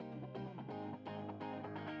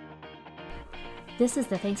This is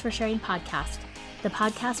the Thanks for Sharing podcast, the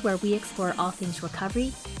podcast where we explore all things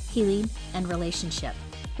recovery, healing, and relationship.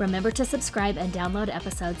 Remember to subscribe and download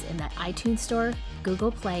episodes in the iTunes Store,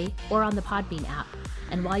 Google Play, or on the Podbean app.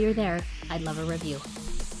 And while you're there, I'd love a review.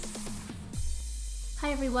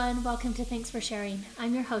 Hi everyone, welcome to Thanks for Sharing.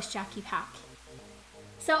 I'm your host, Jackie Pack.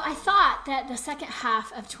 So I thought that the second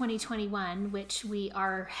half of 2021, which we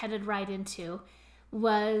are headed right into,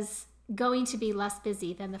 was going to be less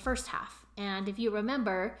busy than the first half. And if you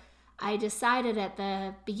remember, I decided at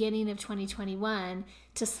the beginning of 2021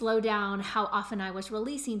 to slow down how often I was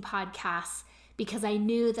releasing podcasts because I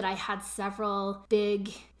knew that I had several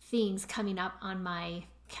big things coming up on my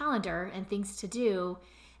calendar and things to do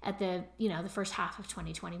at the first half of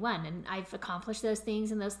 2021. And I've accomplished those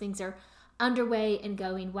things, and those things are underway and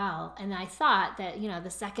going well. And I thought that, the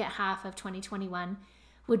second half of 2021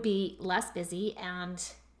 would be less busy and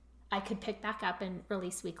I could pick back up and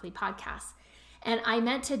release weekly podcasts. And I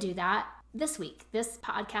meant to do that this week. This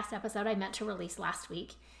podcast episode I meant to release last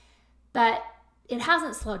week, but it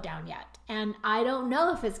hasn't slowed down yet. And I don't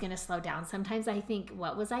know if it's going to slow down. Sometimes I think,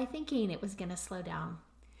 what was I thinking? It was going to slow down.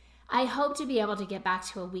 I hope to be able to get back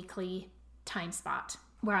to a weekly time spot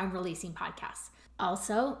where I'm releasing podcasts.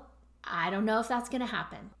 Also, I don't know if that's going to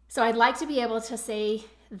happen. So I'd like to be able to say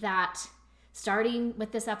that starting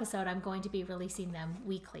with this episode, I'm going to be releasing them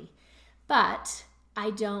weekly. But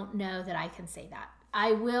I don't know that I can say that.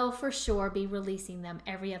 I will for sure be releasing them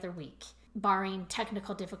every other week, barring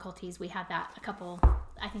technical difficulties. We had that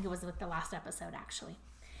I think it was with the last episode actually.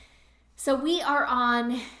 So we are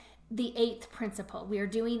on the 8th principle. We are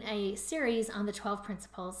doing a series on the 12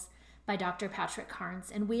 principles by Dr. Patrick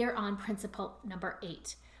Carnes, and we are on principle number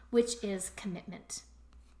 8, which is commitment.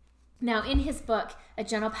 Now, in his book, A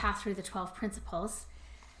Gentle Path Through the 12 Principles,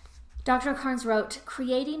 Dr. Carnes wrote,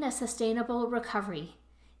 "Creating a sustainable recovery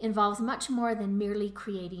involves much more than merely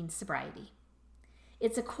creating sobriety.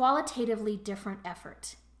 It's a qualitatively different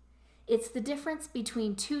effort. It's the difference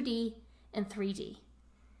between 2D and 3D,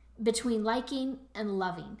 between liking and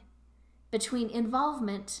loving, between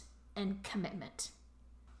involvement and commitment."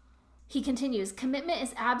 He continues, "Commitment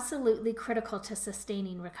is absolutely critical to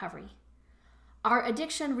sustaining recovery. Our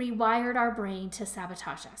addiction rewired our brain to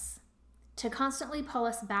sabotage us, to constantly pull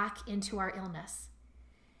us back into our illness.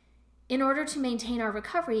 In order to maintain our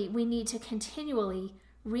recovery, we need to continually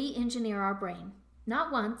re-engineer our brain,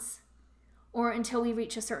 not once or until we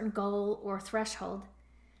reach a certain goal or threshold,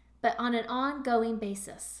 but on an ongoing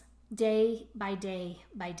basis, day by day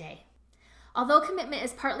by day. Although commitment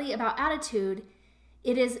is partly about attitude,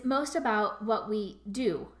 it is most about what we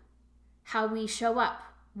do, how we show up,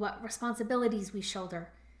 what responsibilities we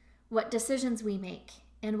shoulder, what decisions we make,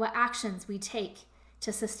 and what actions we take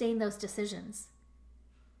to sustain those decisions.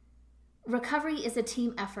 Recovery is a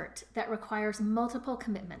team effort that requires multiple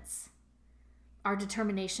commitments: our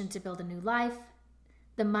determination to build a new life,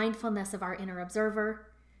 the mindfulness of our inner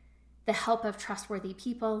observer, the help of trustworthy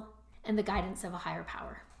people, and the guidance of a higher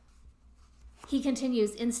power." He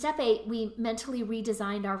continues, "In step 8, we mentally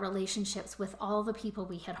redesigned our relationships with all the people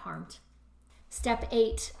we had harmed. Step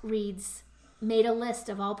 8 reads, made a list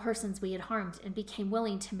of all persons we had harmed and became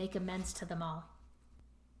willing to make amends to them all."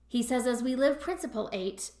 He says, as we live principle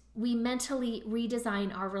 8, we mentally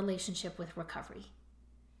redesign our relationship with recovery.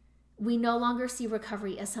 We no longer see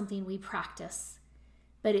recovery as something we practice,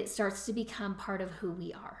 but it starts to become part of who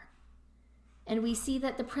we are. And we see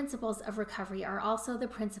that the principles of recovery are also the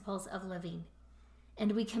principles of living,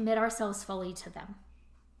 and we commit ourselves fully to them.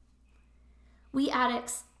 We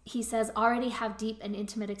addicts, he says, already have deep and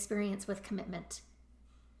intimate experience with commitment.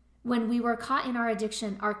 When we were caught in our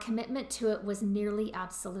addiction, our commitment to it was nearly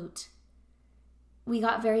absolute. We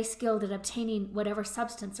got very skilled at obtaining whatever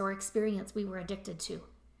substance or experience we were addicted to.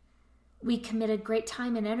 We committed great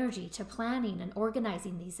time and energy to planning and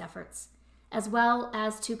organizing these efforts, as well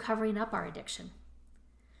as to covering up our addiction.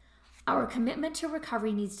 Our commitment to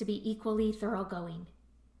recovery needs to be equally thoroughgoing.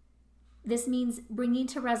 This means bringing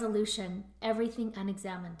to resolution everything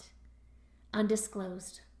unexamined,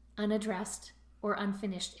 undisclosed, unaddressed, or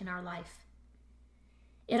unfinished in our life.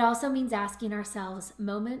 It also means asking ourselves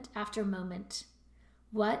moment after moment,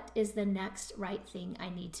 what is the next right thing I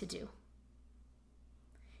need to do?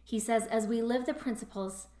 He says, as we live the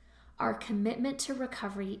principles, our commitment to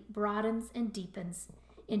recovery broadens and deepens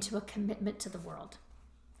into a commitment to the world.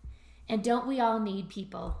 And don't we all need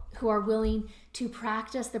people who are willing to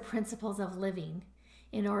practice the principles of living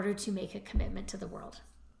in order to make a commitment to the world?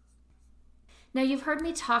 Now, you've heard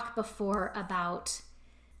me talk before about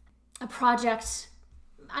a project.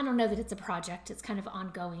 I don't know that it's a project. It's kind of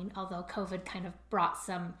ongoing, although COVID kind of brought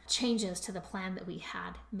some changes to the plan that we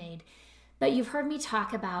had made. but you've heard me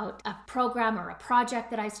talk about a program or a project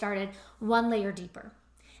that I started, One Layer Deeper.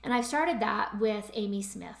 And I started that with Amy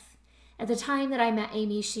Smith. At the time that I met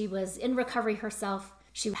Amy, she was in recovery herself.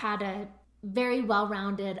 She had a very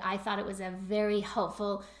well-rounded, I thought it was a very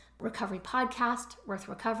helpful recovery podcast, Worth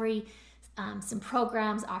Recovery, some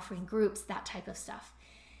programs, offering groups, that type of stuff.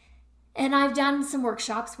 And I've done some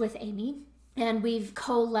workshops with Amy, and we've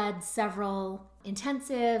co-led several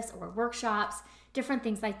intensives or workshops, different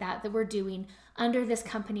things like that we're doing under this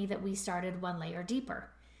company that we started, One Layer Deeper,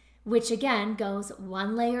 which again goes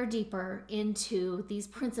one layer deeper into these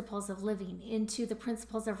principles of living, into the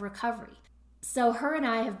principles of recovery. So her and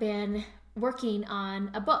I have been working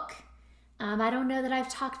on a book. I don't know that I've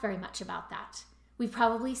talked very much about that. We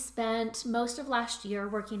probably spent most of last year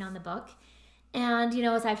working on the book. And,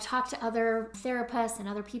 as I've talked to other therapists and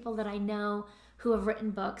other people that I know who have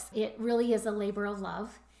written books, it really is a labor of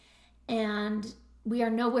love. And we are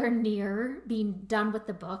nowhere near being done with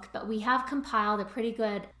the book, but we have compiled a pretty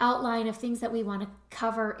good outline of things that we want to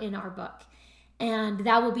cover in our book. And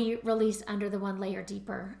that will be released under the One Layer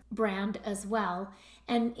Deeper brand as well.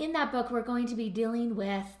 And in that book, we're going to be dealing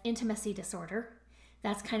with intimacy disorder.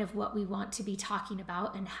 That's kind of what we want to be talking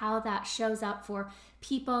about, and how that shows up for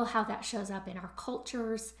people, how that shows up in our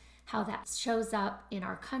cultures, how that shows up in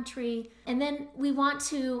our country. And then we want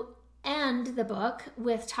to end the book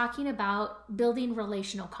with talking about building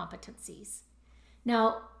relational competencies.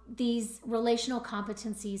 Now, these relational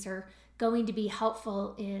competencies are going to be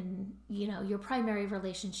helpful in, your primary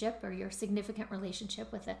relationship or your significant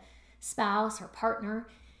relationship with a spouse or partner,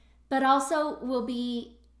 but also will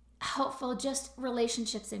be helpful just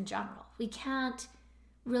relationships in general. We can't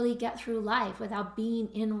really get through life without being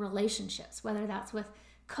in relationships, whether that's with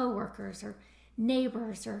coworkers or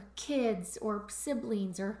neighbors or kids or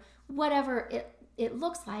siblings or whatever it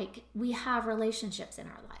looks like. We have relationships in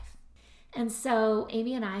our life. And so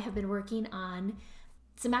Amy and I have been working on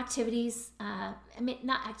some activities,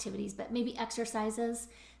 not activities, but maybe exercises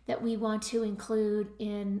that we want to include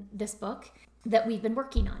in this book that we've been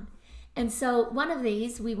working on. And so one of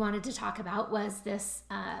these we wanted to talk about was this,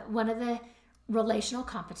 one of the relational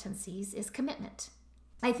competencies is commitment.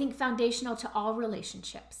 I think foundational to all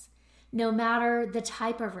relationships, no matter the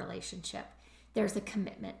type of relationship, there's a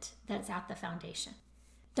commitment that's at the foundation.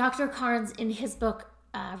 Dr. Carnes, in his book,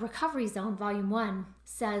 Recovery Zone, Volume 1,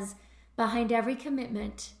 says, behind every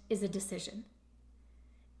commitment is a decision.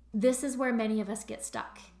 This is where many of us get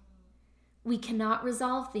stuck. We cannot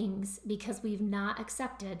resolve things because we've not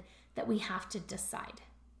accepted that we have to decide.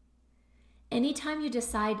 Anytime you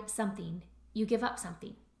decide something, you give up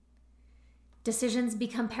something. Decisions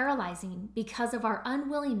become paralyzing because of our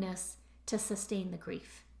unwillingness to sustain the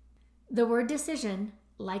grief. The word decision,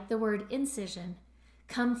 like the word incision,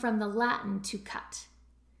 come from the Latin to cut.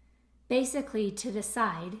 Basically, to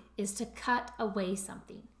decide is to cut away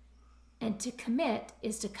something, and to commit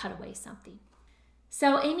is to cut away something.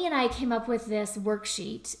 So Amy and I came up with this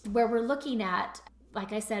worksheet where we're looking at,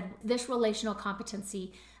 like I said, this relational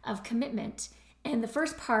competency of commitment. And the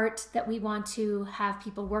first part that we want to have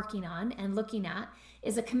people working on and looking at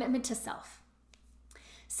is a commitment to self.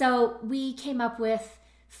 So we came up with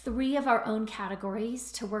 3 of our own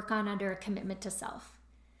categories to work on under a commitment to self.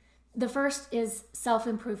 The first is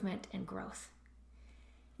self-improvement and growth.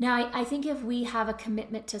 Now, I think if we have a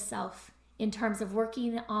commitment to self in terms of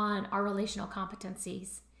working on our relational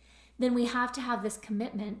competencies, then we have to have this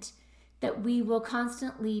commitment that we will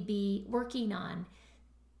constantly be working on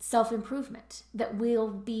self-improvement, that we'll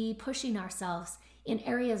be pushing ourselves in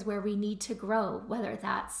areas where we need to grow, whether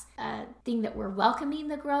that's a thing that we're welcoming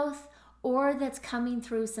the growth or that's coming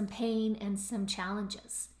through some pain and some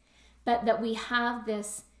challenges, but that we have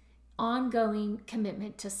this ongoing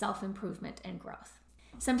commitment to self-improvement and growth.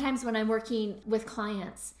 Sometimes when I'm working with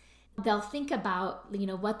clients, they'll think about,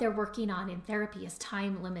 what they're working on in therapy is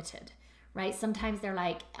time limited, right? Sometimes they're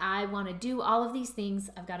like, I want to do all of these things.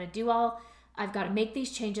 I've got to make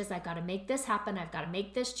these changes. I've got to make this happen. I've got to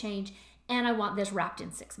make this change. And I want this wrapped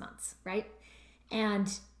in 6 months, right?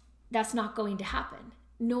 And that's not going to happen,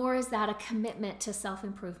 nor is that a commitment to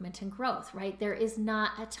self-improvement and growth, right? There is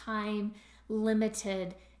not a time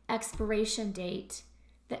limited expiration date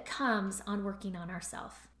that comes on working on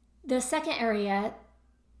ourselves. The second area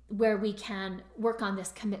where we can work on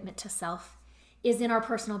this commitment to self is in our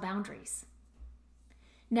personal boundaries.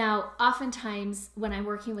 Now, oftentimes when I'm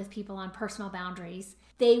working with people on personal boundaries,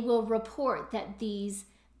 they will report that these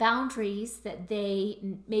boundaries that they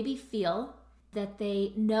maybe feel that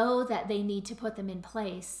they know that they need to put them in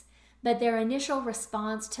place, but their initial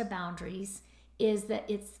response to boundaries is that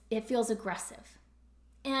it feels aggressive.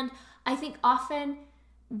 And I think often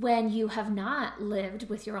when you have not lived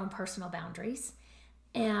with your own personal boundaries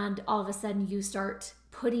and all of a sudden you start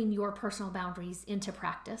putting your personal boundaries into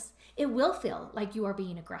practice, it will feel like you are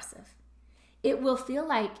being aggressive. It will feel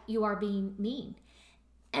like you are being mean.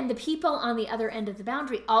 And the people on the other end of the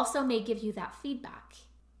boundary also may give you that feedback.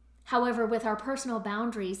 However, with our personal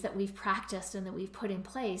boundaries that we've practiced and that we've put in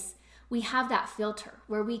place, we have that filter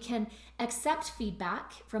where we can accept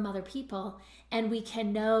feedback from other people and we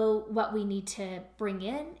can know what we need to bring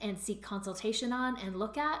in and seek consultation on and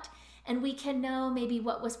look at. And we can know maybe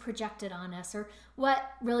what was projected on us or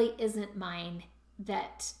what really isn't mine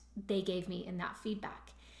that they gave me in that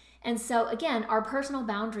feedback. And so again, our personal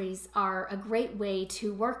boundaries are a great way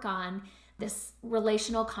to work on this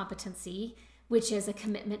relational competency, which is a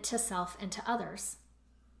commitment to self and to others.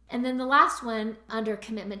 And then the last one under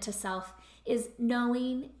commitment to self is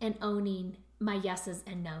knowing and owning my yeses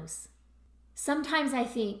and nos. Sometimes I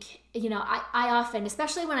think, I often,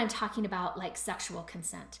 especially when I'm talking about like sexual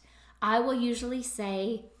consent, I will usually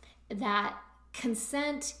say that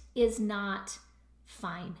consent is not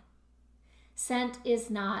fine. Consent is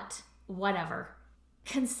not whatever.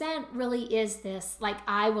 Consent really is this, like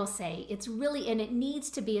I will say, it's really, and it needs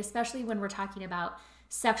to be, especially when we're talking about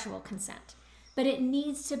sexual consent, but it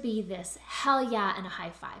needs to be this hell yeah and a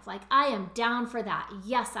high five. Like I am down for that.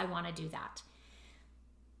 Yes, I want to do that.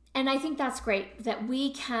 And I think that's great that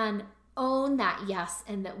we can own that yes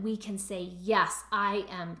and that we can say, yes, I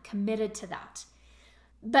am committed to that.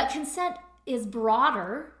 But consent is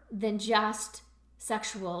broader than just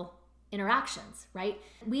sexual interactions, right?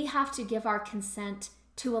 We have to give our consent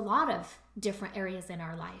to a lot of different areas in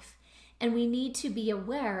our life. And we need to be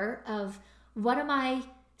aware of what am I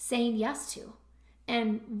saying yes to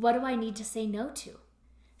and what do I need to say no to?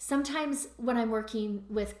 Sometimes when I'm working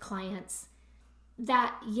with clients,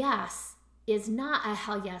 that yes is not a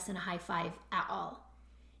hell yes and a high five at all.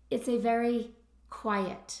 It's a very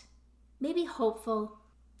quiet, maybe hopeful,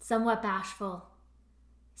 somewhat bashful,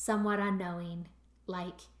 somewhat unknowing,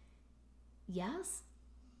 like, yes,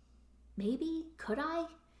 maybe, could I,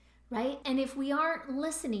 right? And if we aren't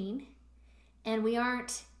listening and we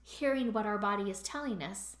aren't hearing what our body is telling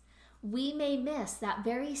us, we may miss that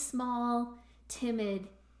very small, timid,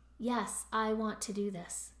 yes, I want to do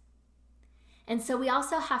this. And so we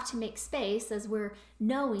also have to make space as we're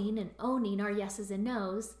knowing and owning our yeses and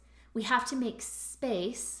nos. We have to make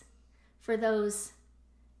space for those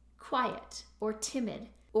quiet or timid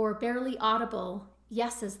or barely audible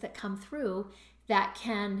yeses that come through that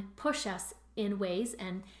can push us in ways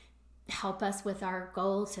and help us with our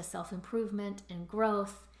goal to self-improvement and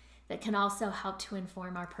growth, that can also help to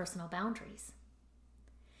inform our personal boundaries.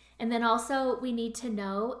 And then also we need to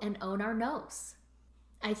know and own our no's.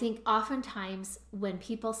 I think oftentimes when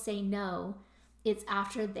people say no, it's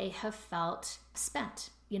after they have felt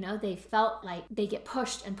spent. They felt like they get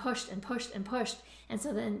pushed and pushed and pushed and pushed. And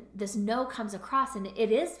so then this no comes across and it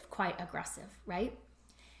is quite aggressive, right?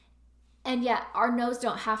 And yet our no's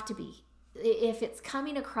don't have to be. If it's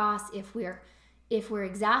coming across, if we're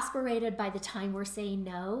exasperated by the time we're saying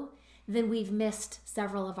no, then we've missed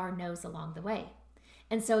several of our no's along the way.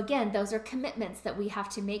 And so again, those are commitments that we have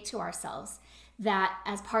to make to ourselves, that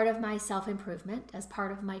as part of my self-improvement, as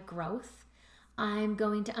part of my growth, I'm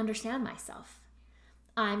going to understand myself.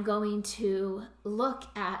 I'm going to look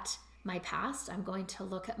at my past. I'm going to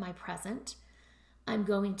look at my present. I'm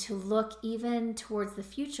going to look even towards the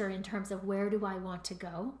future in terms of where do I want to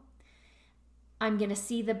go. I'm going to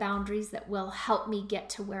see the boundaries that will help me get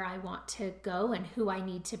to where I want to go and who I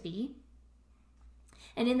need to be.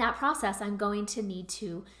 And in that process, I'm going to need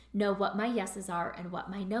to know what my yeses are and what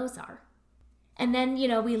my nos are. And then,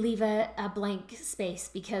 we leave a blank space,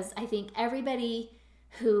 because I think everybody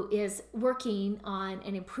who is working on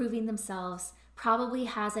and improving themselves probably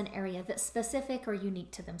has an area that's specific or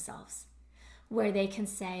unique to themselves, where they can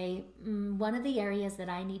say, one of the areas that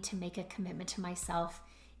I need to make a commitment to myself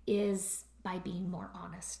is by being more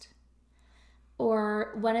honest.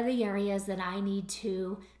 Or one of the areas that I need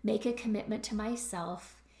to make a commitment to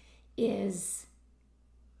myself is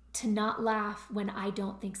to not laugh when I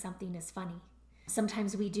don't think something is funny.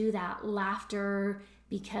 Sometimes we do that laughter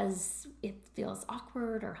because it feels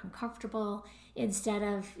awkward or uncomfortable, instead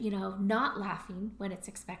of, not laughing when it's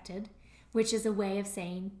expected, which is a way of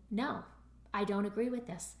saying, no, I don't agree with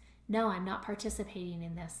this. No, I'm not participating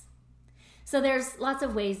in this. So there's lots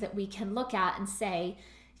of ways that we can look at and say,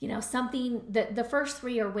 something that the first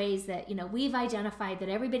three are ways that, we've identified that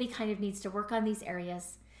everybody kind of needs to work on these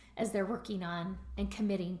areas as they're working on and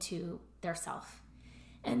committing to their self.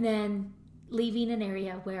 And then leaving an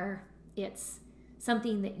area where it's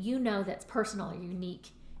something that that's personal or unique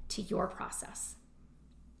to your process.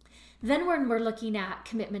 Then when we're looking at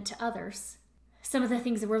commitment to others, some of the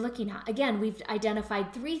things that we're looking at, again, we've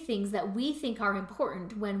identified 3 things that we think are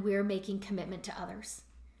important when we're making commitment to others.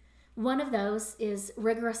 One of those is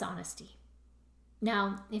rigorous honesty.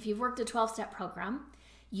 Now, if you've worked a 12-step program,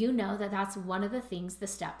 you know that that's one of the things the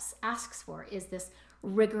steps asks for, is this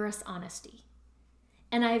rigorous honesty.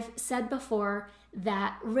 And I've said before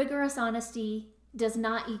that rigorous honesty does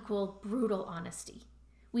not equal brutal honesty.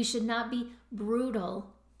 We should not be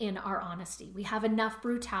brutal in our honesty. We have enough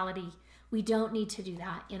brutality. We don't need to do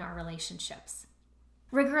that in our relationships.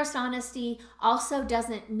 Rigorous honesty also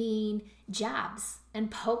doesn't mean jabs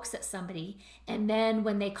and pokes at somebody, and then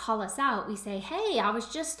when they call us out, we say, "Hey, I was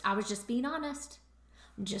just being honest.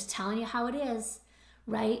 I'm just telling you how it is,"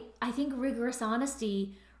 right? I think rigorous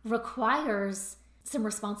honesty requires some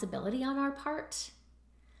responsibility on our part.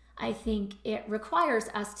 I think it requires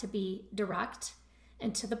us to be direct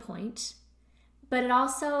and to the point, but it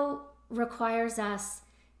also requires us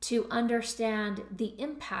to understand the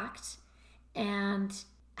impact and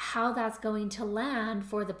how that's going to land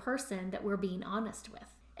for the person that we're being honest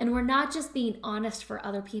with. And we're not just being honest for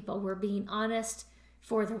other people, we're being honest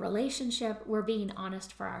for the relationship, we're being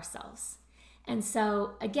honest for ourselves. And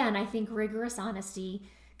so, again, I think rigorous honesty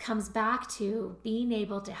comes back to being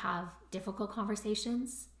able to have difficult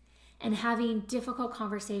conversations and having difficult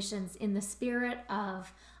conversations in the spirit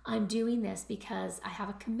of, I'm doing this because I have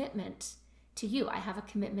a commitment to you. I have a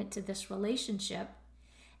commitment to this relationship.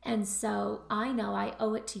 And so I know I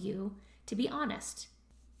owe it to you to be honest.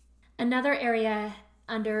 Another area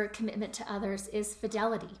under commitment to others is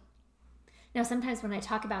fidelity. Now, sometimes when I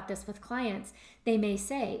talk about this with clients, they may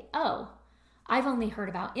say, "Oh, I've only heard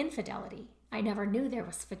about infidelity. I never knew there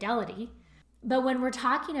was fidelity." But when we're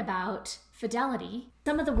talking about fidelity,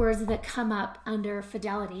 some of the words that come up under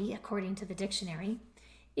fidelity, according to the dictionary,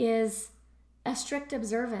 is a strict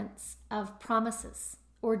observance of promises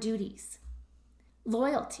or duties,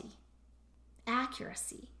 loyalty,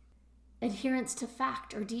 accuracy, adherence to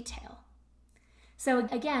fact or detail. So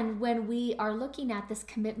again, when we are looking at this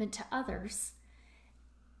commitment to others,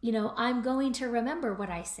 I'm going to remember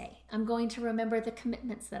what I say. I'm going to remember the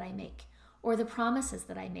commitments that I make or the promises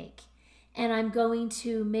that I make. And I'm going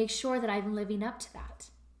to make sure that I'm living up to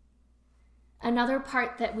that. Another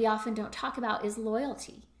part that we often don't talk about is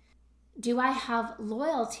loyalty. Do I have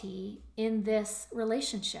loyalty in this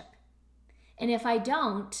relationship? And if I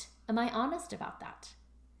don't, am I honest about that?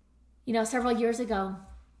 Several years ago,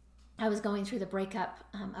 I was going through the breakup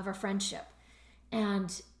of a friendship.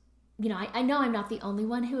 And, I know I'm not the only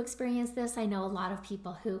one who experienced this. I know a lot of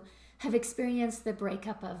people who have experienced the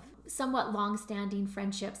breakup of somewhat long-standing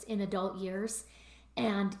friendships in adult years.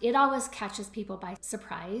 And it always catches people by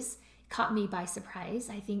surprise. It caught me by surprise.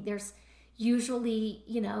 I think there's usually,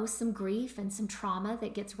 some grief and some trauma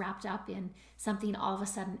that gets wrapped up in something all of a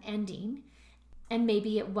sudden ending. And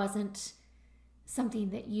maybe it wasn't something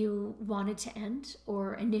that you wanted to end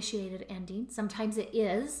or initiated ending. Sometimes it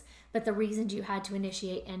is, but the reasons you had to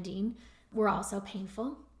initiate ending were also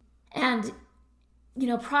painful. And,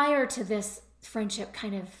 prior to this friendship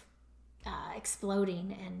kind of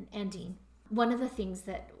exploding and ending, one of the things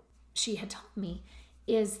that she had told me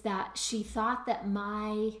is that she thought that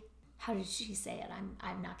how did she say it?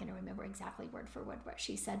 I'm not going to remember exactly word for word what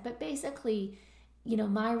she said, but basically,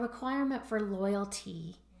 my requirement for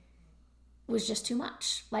loyalty was just too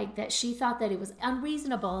much. Like that she thought that it was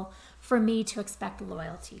unreasonable for me to expect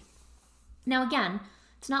loyalty. Now, again,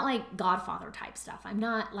 it's not like Godfather type stuff. I'm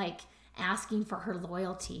not like asking for her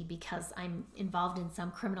loyalty because I'm involved in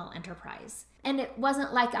some criminal enterprise. And it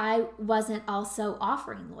wasn't like I wasn't also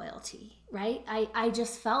offering loyalty, right? I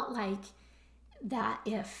just felt like that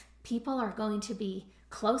if people are going to be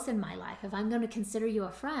close in my life, if I'm going to consider you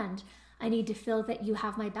a friend, I need to feel that you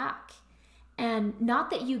have my back. And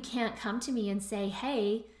not that you can't come to me and say,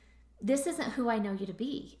 "Hey, this isn't who I know you to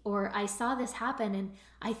be," or "I saw this happen and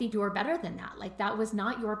I think you're better than that. Like that was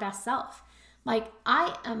not your best self." Like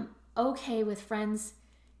I am okay with friends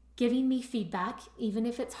giving me feedback, even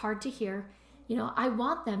if it's hard to hear. I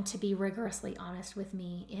want them to be rigorously honest with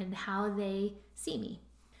me in how they see me.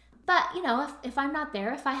 But, if I'm not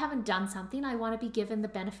there, if I haven't done something, I want to be given the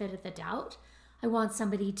benefit of the doubt. I want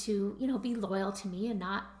somebody to, be loyal to me and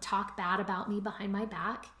not talk bad about me behind my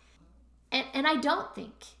back. And I don't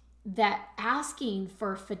think that asking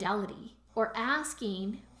for fidelity or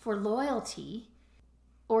asking for loyalty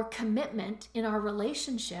or commitment in our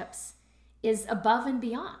relationships is above and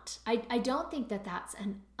beyond. I don't think that that's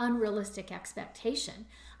an unrealistic expectation.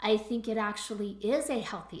 I think it actually is a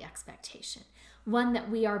healthy expectation, one that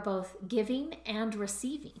we are both giving and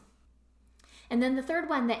receiving. And then the third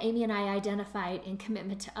one that Amy and I identified in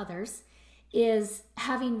commitment to others is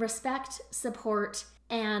having respect, support,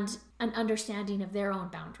 and an understanding of their own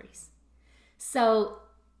boundaries. So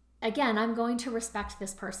again, I'm going to respect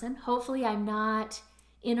this person. Hopefully I'm not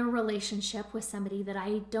in a relationship with somebody that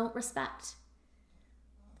I don't respect.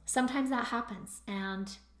 Sometimes that happens,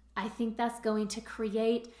 and I think that's going to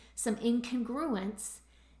create some incongruence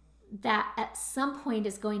that at some point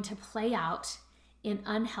is going to play out in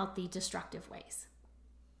unhealthy, destructive ways.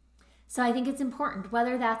 So I think it's important,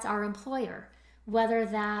 whether that's our employer, whether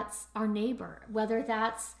that's our neighbor, whether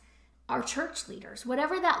that's our church leaders,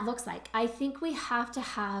 whatever that looks like, I think we have to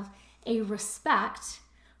have a respect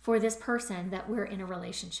for this person that we're in a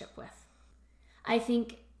relationship with. I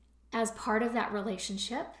think as part of that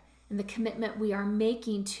relationship and the commitment we are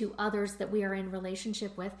making to others that we are in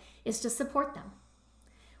relationship with is to support them.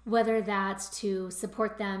 Whether that's to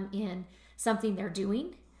support them in something they're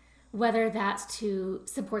doing, whether that's to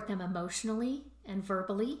support them emotionally and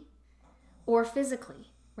verbally or physically,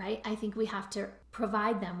 right? I think we have to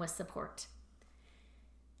provide them with support.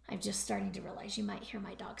 I'm just starting to realize you might hear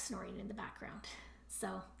my dog snoring in the background.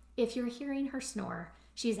 So if you're hearing her snore,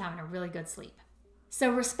 she's having a really good sleep. So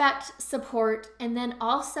respect, support, and then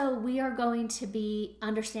also we are going to be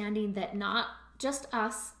understanding that not just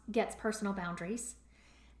us gets personal boundaries,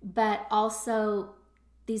 but also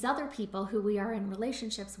these other people who we are in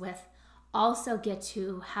relationships with also get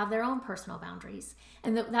to have their own personal boundaries.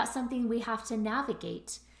 And that's something we have to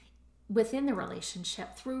navigate within the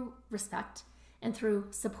relationship through respect and through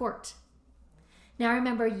support. Now, I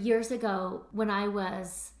remember years ago when I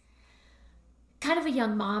was kind of a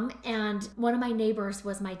young mom, and one of my neighbors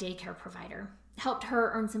was my daycare provider. Helped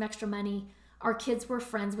her earn some extra money. Our kids were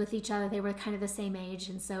friends with each other. They were kind of the same age.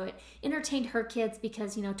 And so it entertained her kids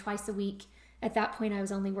because, twice a week. At that point, I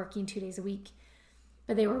was only working 2 days a week,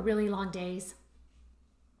 but they were really long days.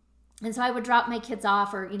 And so I would drop my kids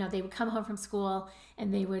off, or, they would come home from school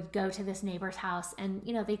and they would go to this neighbor's house and,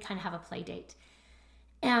 they'd kind of have a play date.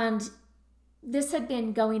 And this had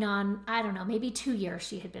been going on, I don't know, maybe 2 years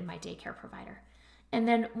she had been my daycare provider. And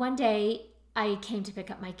then one day I came to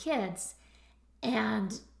pick up my kids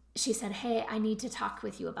and she said, "Hey, I need to talk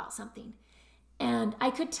with you about something." And I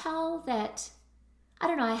could tell that, I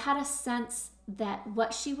don't know, I had a sense that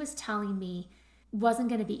what she was telling me wasn't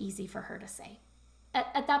going to be easy for her to say.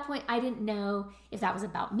 At that point, I didn't know if that was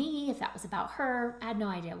about me, if that was about her. I had no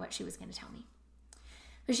idea what she was going to tell me.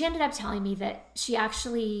 But she ended up telling me that she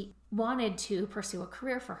actually wanted to pursue a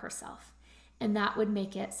career for herself. And that would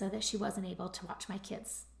make it so that she wasn't able to watch my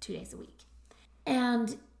kids 2 days a week.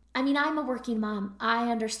 And I'm a working mom.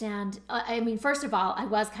 I understand. First of all, I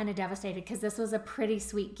was kind of devastated because this was a pretty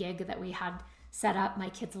sweet gig that we had set up. My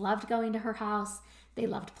kids loved going to her house. They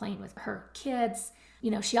loved playing with her kids.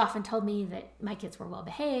 She often told me that my kids were well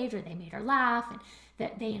behaved, or they made her laugh, and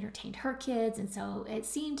that they entertained her kids. And so it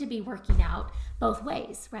seemed to be working out both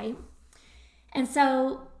ways, right? And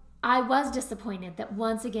so I was disappointed that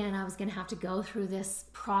once again I was going to have to go through this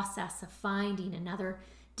process of finding another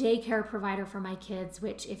daycare provider for my kids,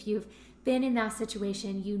 which if you've been in that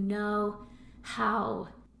situation, you know how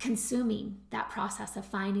consuming that process of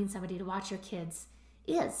finding somebody to watch your kids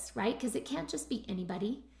is, right? Because it can't just be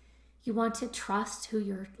anybody. You want to trust who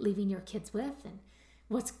you're leaving your kids with and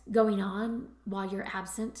what's going on while you're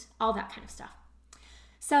absent, all that kind of stuff.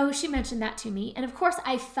 So she mentioned that to me. And of course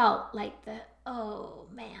I felt like oh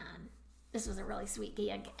man, this was a really sweet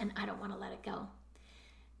gig and I don't want to let it go.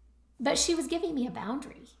 But she was giving me a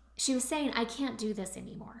boundary. She was saying, I can't do this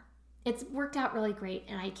anymore. It's worked out really great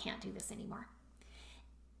and I can't do this anymore.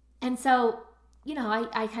 And so,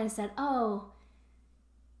 I kind of said, oh,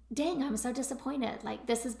 dang, I'm so disappointed. Like,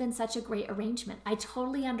 this has been such a great arrangement. I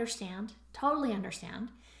totally understand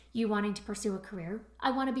you wanting to pursue a career.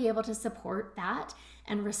 I want to be able to support that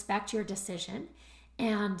and respect your decision.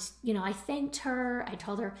 And, I thanked her. I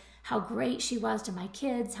told her how great she was to my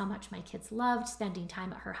kids, how much my kids loved spending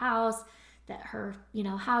time at her house, that her,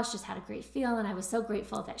 house just had a great feel. And I was so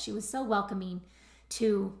grateful that she was so welcoming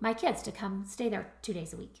to my kids to come stay there 2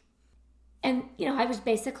 days a week. And, I was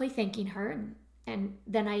basically thanking her. And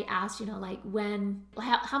then I asked,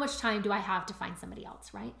 how much time do I have to find somebody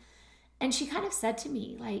else, right? And she kind of said to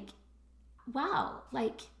me, wow,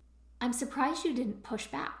 I'm surprised you didn't push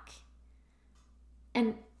back.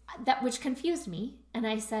 And that, which confused me. And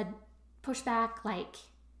I said, push back,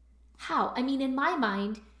 how? In my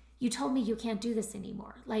mind, you told me you can't do this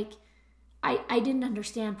anymore. I didn't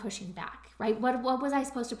understand pushing back, right? What was I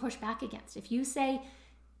supposed to push back against? If you say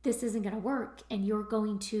this isn't going to work and you're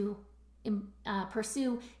going to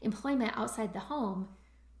pursue employment outside the home,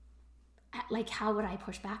 how would I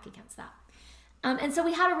push back against that? And so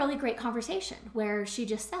we had a really great conversation where she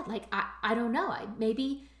just said, like, I don't know.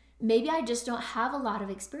 Maybe I just don't have a lot of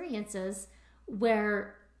experiences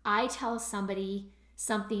where I tell somebody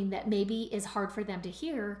something that maybe is hard for them to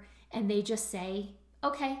hear and they just say,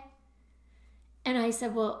 okay. And I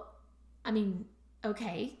said, well, I mean,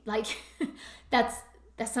 okay, like that's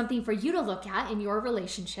something for you to look at in your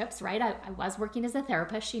relationships, right? I was working as a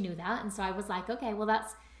therapist. She knew that. And so I was like, okay, well,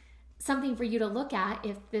 that's something for you to look at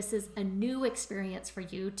if this is a new experience for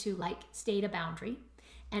you to like state a boundary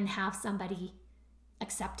and have somebody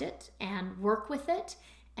accept it and work with it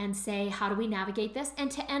and say, how do we navigate this? And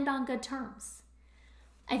to end on good terms.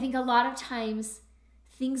 I think a lot of times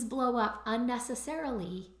things blow up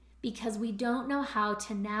unnecessarily because we don't know how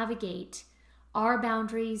to navigate our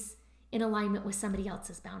boundaries in alignment with somebody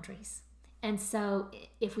else's boundaries. And so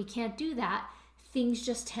if we can't do that, things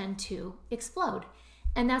just tend to explode.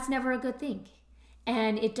 And that's never a good thing.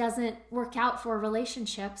 And it doesn't work out for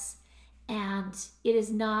relationships. And it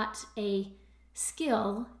is not a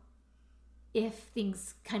skill if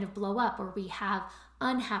things kind of blow up or we have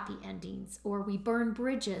unhappy endings or we burn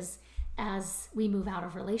bridges as we move out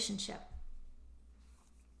of relationship.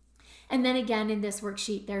 And then again, in this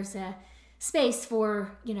worksheet, there's a space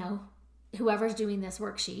for, whoever's doing this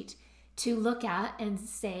worksheet to look at and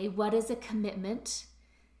say, what is a commitment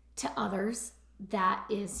to others that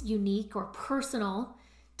is unique or personal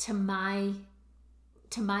to my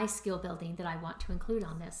skill building that I want to include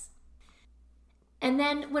on this. And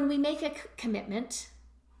then when we make a commitment,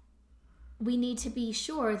 we need to be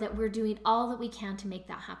sure that we're doing all that we can to make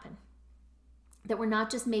that happen. That we're not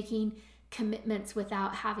just making commitments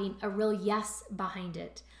without having a real yes behind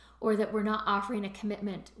it, or that we're not offering a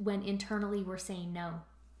commitment when internally we're saying no.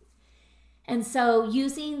 And so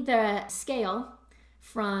using the scale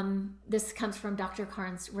this comes from Dr.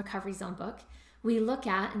 Carnes' Recovery Zone book, we look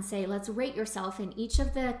at and say, let's rate yourself in each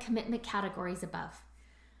of the commitment categories above.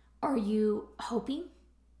 Are you hoping,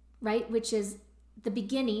 right? Which is the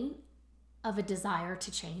beginning of a desire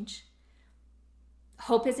to change.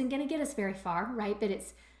 Hope isn't going to get us very far, right? But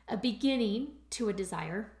it's a beginning to a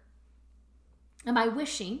desire. Am I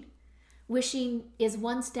wishing? Wishing is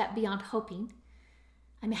one step beyond hoping.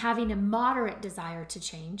 I'm having a moderate desire to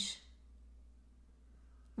change.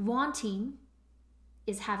 Wanting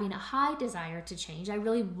is having a high desire to change. I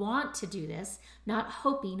really want to do this, not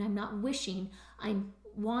hoping, I'm not wishing, I'm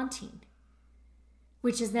wanting.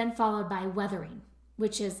 Which is then followed by weathering,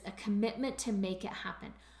 which is a commitment to make it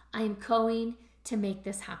happen. I am going to make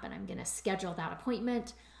this happen. I'm going to schedule that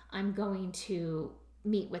appointment. I'm going to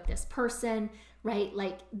meet with this person, right?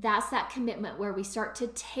 Like that's that commitment where we start to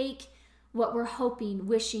take what we're hoping,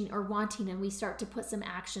 wishing, or wanting, and we start to put some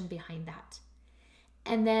action behind that.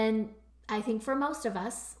 And then I think for most of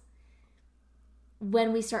us,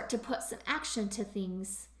 when we start to put some action to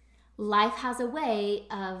things, life has a way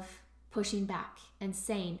of pushing back and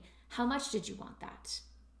saying, how much did you want that?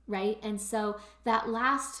 Right? And so that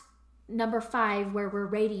last number 5, where we're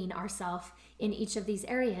rating ourselves in each of these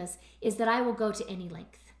areas, is that I will go to any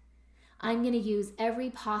length. I'm going to use every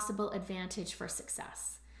possible advantage for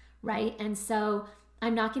success, right? And so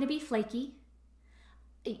I'm not going to be flaky.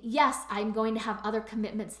 Yes, I'm going to have other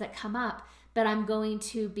commitments that come up, but I'm going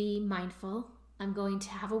to be mindful. I'm going to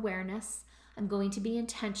have awareness. I'm going to be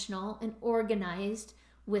intentional and organized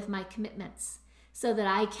with my commitments so that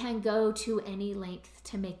I can go to any length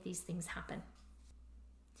to make these things happen.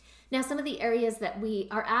 Now, some of the areas that we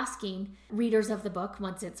are asking readers of the book,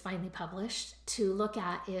 once it's finally published, to look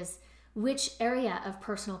at is which area of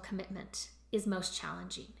personal commitment is most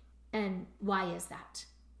challenging and why is that?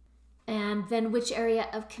 And then which area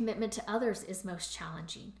of commitment to others is most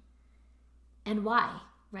challenging and why,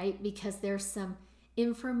 right? Because there's some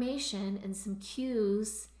information and some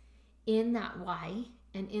cues in that why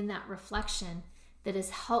and in that reflection that is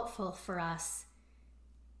helpful for us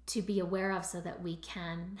to be aware of so that we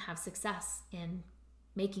can have success in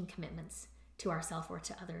making commitments to ourselves or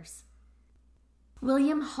to others.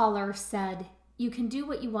 William Haller said, "You can do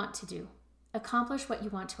what you want to do, accomplish what you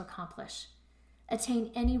want to accomplish,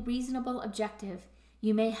 attain any reasonable objective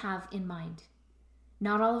you may have in mind.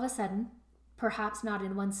 Not all of a sudden, perhaps not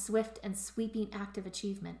in one swift and sweeping act of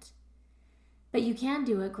achievement, but you can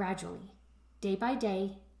do it gradually, day by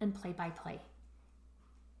day and play by play.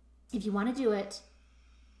 If you want to do it,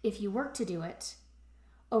 if you work to do it,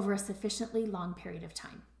 over a sufficiently long period of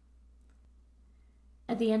time."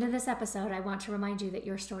 At the end of this episode, I want to remind you that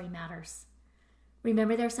your story matters.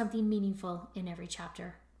 Remember, there's something meaningful in every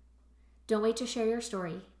chapter. Don't wait to share your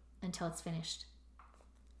story until it's finished.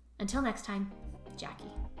 Until next time,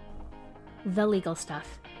 Jackie. The Legal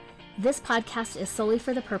Stuff. This podcast is solely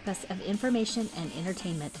for the purpose of information and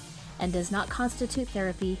entertainment and does not constitute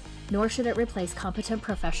therapy, nor should it replace competent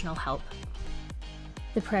professional help.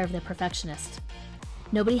 The prayer of the perfectionist.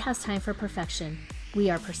 Nobody has time for perfection. We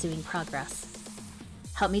are pursuing progress.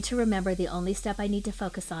 Help me to remember the only step I need to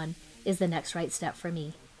focus on is the next right step for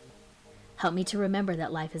me. Help me to remember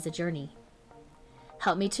that life is a journey.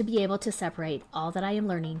 Help me to be able to separate all that I am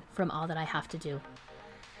learning from all that I have to do.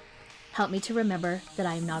 Help me to remember that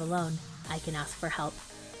I am not alone. I can ask for help.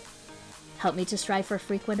 Help me to strive for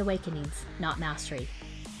frequent awakenings, not mastery.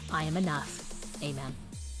 I am enough. Amen.